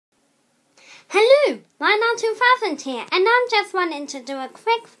Rhino2000 here, and I'm just wanting to do a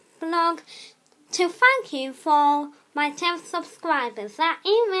quick vlog to thank you for my 10 subscribers. That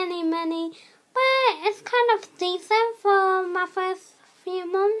ain't really many, but it's kind of decent for my first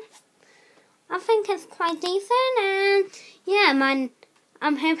few months. I think it's quite decent, and yeah,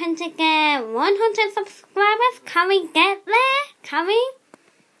 I'm hoping to get 100 subscribers. Can we get there? Can we?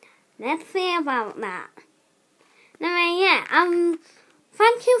 Let's see about that. Anyway, yeah,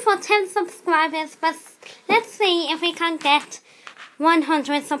 thank you for 10 subscribers, but let's see if we can get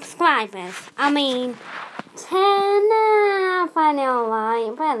 100 subscribers. I mean, 10, I find it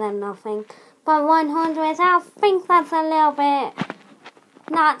alright, better than nothing. But 100, I think that's a little bit,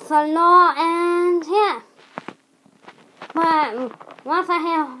 that's a lot, and yeah. But once I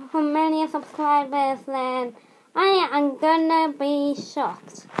hit a million subscribers, then I am gonna be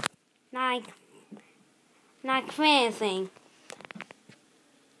shocked. Like crazy.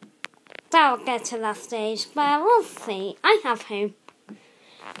 Don't get to that stage, but we'll see. I have hope.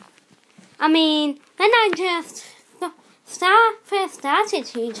 I mean, when I just first started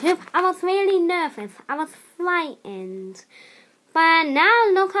YouTube, I was really nervous. I was frightened. But now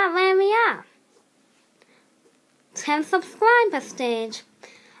look at where we are. 10 subscriber stage.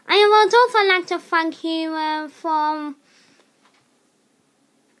 I would also like to thank you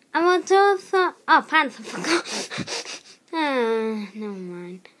pants, I forgot. Never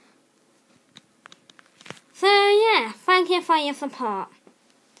mind. So yeah, thank you for your support.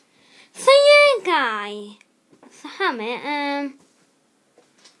 So yeah, guys. So and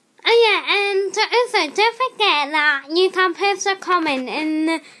also don't forget that you can post a comment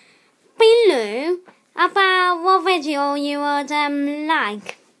in below about what video you would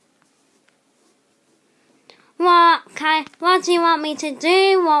like. What do you want me to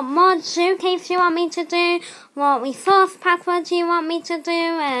do? What mod showcase do you want me to do? What resource pack do you want me to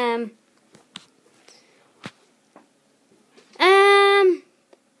do?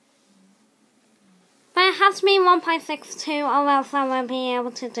 But it has to be 1.62 or else I won't be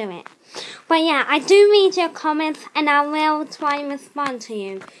able to do it. But yeah, I do read your comments and I will try and respond to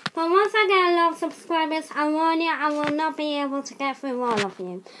you. But once I get a lot of subscribers, I warn you, I will not be able to get through all of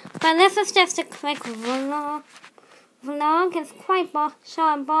you. But this is just a quick vlog. It's quite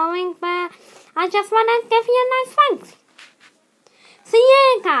short and boring, but I just want to give you a nice thanks. So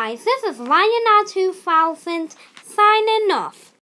yeah, guys, this is Ryan2000 signing off.